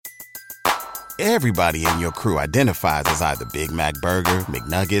Everybody in your crew identifies as either Big Mac Burger,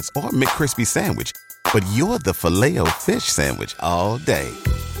 McNuggets, or McCrispy Sandwich. But you're the Filet-O-Fish Sandwich all day.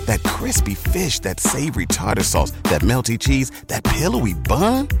 That crispy fish, that savory tartar sauce, that melty cheese, that pillowy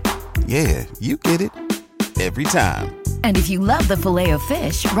bun. Yeah, you get it. Every time. And if you love the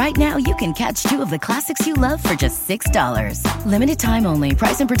Filet-O-Fish, right now you can catch two of the classics you love for just $6. Limited time only.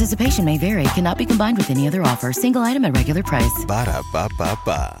 Price and participation may vary. Cannot be combined with any other offer. Single item at regular price.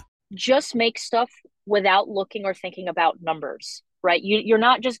 Ba-da-ba-ba-ba. Just make stuff without looking or thinking about numbers, right? You're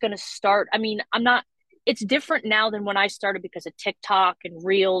not just going to start. I mean, it's different now than when I started because of TikTok and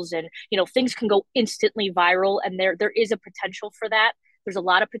Reels and, things can go instantly viral, and there is a potential for that. There's a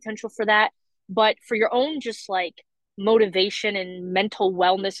lot of potential for that. But for your own just like motivation and mental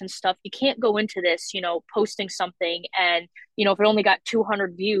wellness and stuff, you can't go into this, posting something and, if it only got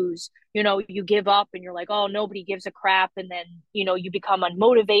 200 views, you give up and you're like, oh, nobody gives a crap. And then, you become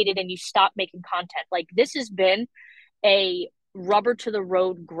unmotivated and you stop making content. Like, this has been a rubber to the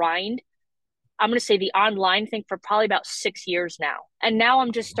road grind. I'm going to say the online thing for probably about 6 years now. And now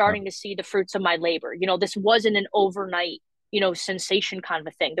I'm just starting to see the fruits of my labor. This wasn't an overnight, sensation kind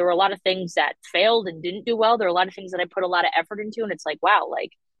of a thing. There were a lot of things that failed and didn't do well. There are a lot of things that I put a lot of effort into, and it's like, wow,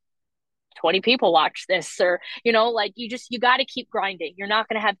 like 20 people watch this, or, you got to keep grinding. You're not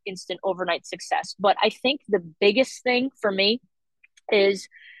going to have instant overnight success. But I think the biggest thing for me is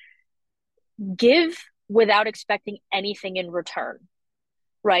give without expecting anything in return.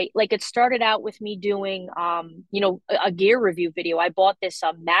 Right. Like, it started out with me doing, a gear review video. I bought this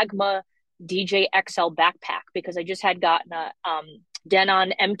Magma DJ XL backpack because I just had gotten a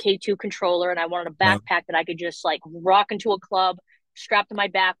Denon MK2 controller, and I wanted a backpack that I could just like rock into a club, strapped to my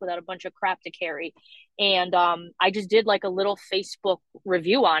back without a bunch of crap to carry. And I just did like a little Facebook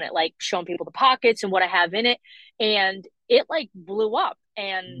review on it, like showing people the pockets and what I have in it. And it like blew up.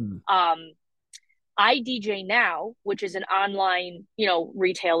 And I DJ Now, which is an online,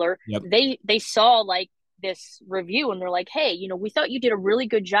 retailer. Yep. They saw like this review and they're like, hey, we thought you did a really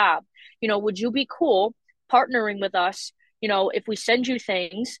good job. Would you be cool partnering with us? If we send you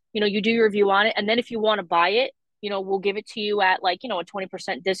things, you do your review on it. And then if you want to buy it, we'll give it to you at like, a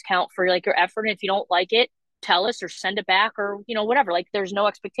 20% discount for like your effort. And if you don't like it, tell us or send it back or, whatever. Like, there's no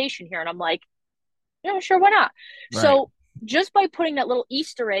expectation here. And I'm like, sure, why not? Right. So just by putting that little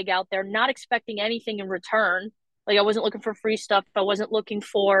Easter egg out there, not expecting anything in return, like I wasn't looking for free stuff. I wasn't looking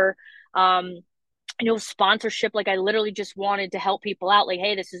for, sponsorship. Like, I literally just wanted to help people out. Like,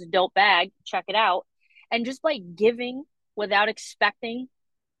 hey, this is a dope bag. Check it out. And just by giving without expecting,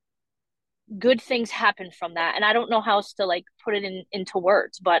 good things happen from that. And I don't know how else to like put it into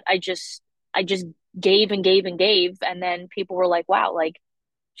words, but I just gave and gave and gave. And then people were like, wow, like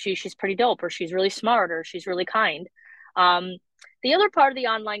she's pretty dope, or she's really smart, or she's really kind. The other part of the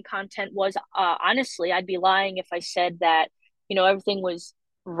online content was, honestly, I'd be lying if I said that, everything was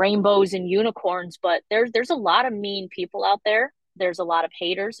rainbows and unicorns, but there's a lot of mean people out there. There's a lot of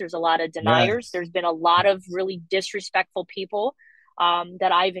haters. There's a lot of deniers. Yes. There's been a lot of really disrespectful people,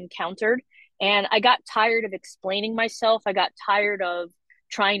 that I've encountered. And I got tired of explaining myself. I got tired of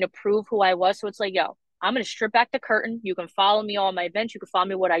trying to prove who I was. So it's like, yo, I'm going to strip back the curtain. You can follow me on my events. You can follow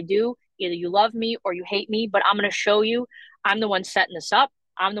me what I do. Either you love me or you hate me, but I'm going to show you I'm the one setting this up.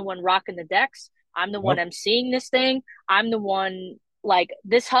 I'm the one rocking the decks. I'm the one emceeing this thing. I'm the one, like,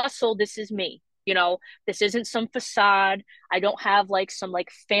 this hustle. This is me. This isn't some facade. I don't have like some like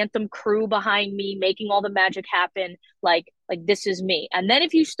phantom crew behind me making all the magic happen. Like this is me. And then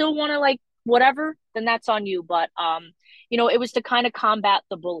if you still want to like whatever, then that's on you. But it was to kind of combat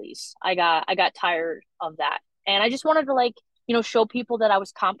the bullies. I got tired of that. And I just wanted to like, show people that I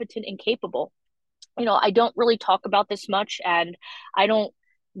was competent and capable. I don't really talk about this much, and I don't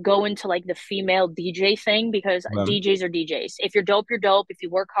go into like the female DJ thing because DJs are DJs. If you're dope, you're dope. If you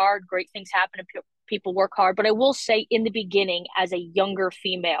work hard, great things happen if people work hard. But I will say, in the beginning, as a younger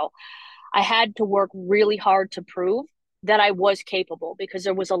female, I had to work really hard to prove that I was capable, because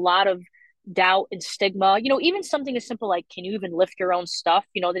there was a lot of doubt and stigma. Even something as simple like, can you even lift your own stuff?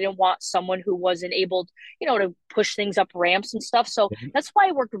 They didn't want someone who wasn't able, to push things up ramps and stuff. So that's why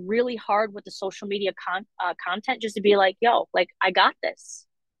I worked really hard with the social media content, just to be like, yo, like, I got this.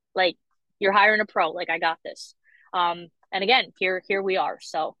 Like, you're hiring a pro. Like, I got this. And again, here we are.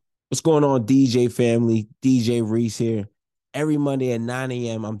 So what's going on, DJ family? DJ Reese here. Every Monday at 9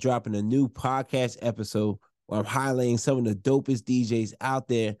 a.m., I'm dropping a new podcast episode where I'm highlighting some of the dopest DJs out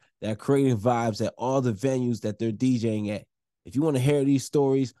there that are creating vibes at all the venues that they're DJing at. If you want to hear these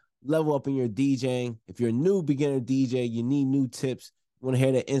stories, level up in your DJing. If you're a new beginner DJ, you need new tips, you want to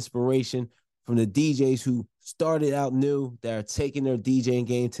hear that inspiration, from the DJs who started out new that are taking their DJing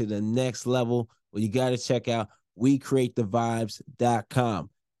game to the next level. Well, you got to check out WeCreateTheVibes.com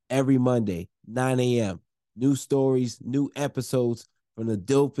every Monday, 9 a.m. New stories, new episodes from the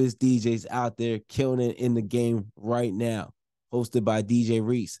dopest DJs out there killing it in the game right now. Hosted by DJ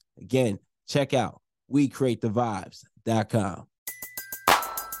Reese. Again, check out WeCreateTheVibes.com.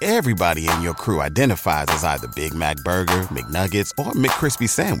 Everybody in your crew identifies as either Big Mac Burger, McNuggets, or McCrispy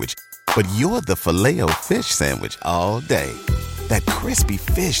Sandwich. But you're the Filet-O-Fish Sandwich all day. That crispy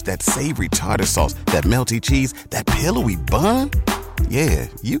fish, that savory tartar sauce, that melty cheese, that pillowy bun. Yeah,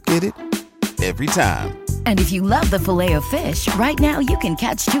 you get it. Every time. And if you love the Filet-O-Fish, right now you can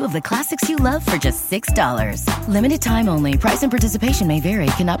catch two of the classics you love for just $6. Limited time only. Price and participation may vary.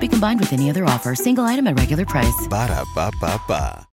 Cannot be combined with any other offer. Single item at regular price. Ba-da-ba-ba-ba.